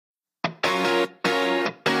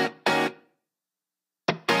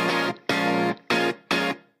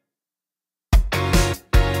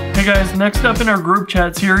Hey guys, next up in our group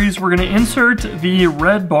chat series, we're going to insert the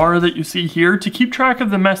red bar that you see here to keep track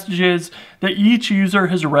of the messages that each user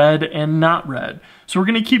has read and not read. So we're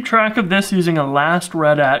going to keep track of this using a last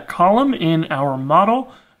read at column in our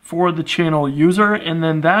model for the channel user, and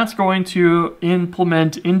then that's going to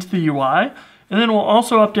implement into the UI. And then we'll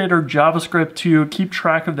also update our JavaScript to keep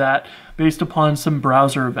track of that based upon some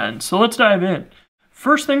browser events. So let's dive in.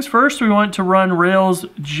 First things first, we want to run Rails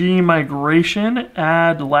gmigration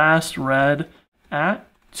add last read at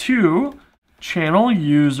to channel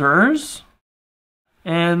users.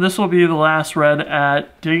 And this will be the last read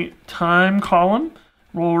at date time column.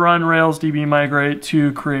 We'll run Rails db migrate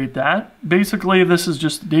to create that. Basically, this is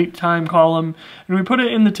just date time column, and we put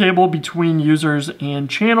it in the table between users and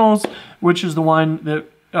channels, which is the one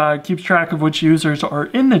that keeps track of which users are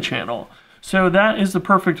in the channel. So that is the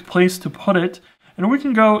perfect place to put it. And we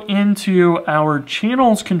can go into our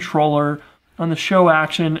channels controller on the show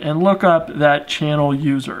action and look up that channel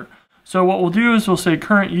user. So what we'll do is we'll say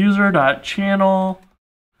current user.channel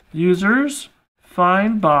users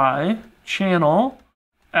find by channel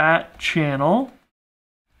at channel.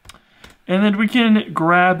 And then we can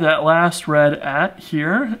grab that last read at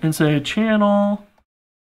here and say channel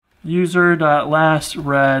user.last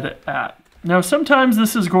read at. Now sometimes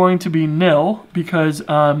this is going to be nil because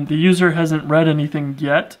the user hasn't read anything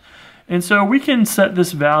yet. And so we can set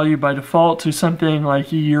this value by default to something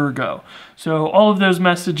like a year ago. So all of those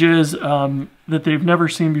messages that they've never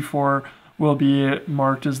seen before will be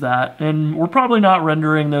marked as that. And we're probably not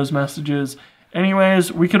rendering those messages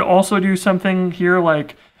anyways. We could also do something here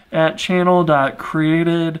like at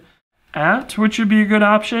channel.created at, which would be a good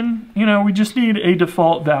option. You know, we just need a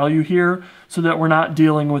default value here so that we're not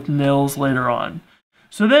dealing with nils later on.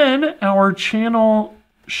 So then our channel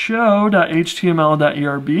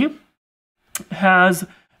show.html.erb has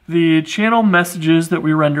the channel messages that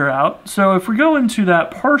we render out. So if we go into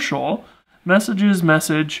that partial messages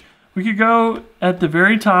message, we could go at the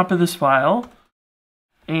very top of this file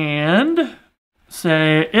and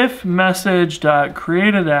say if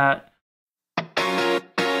message.created at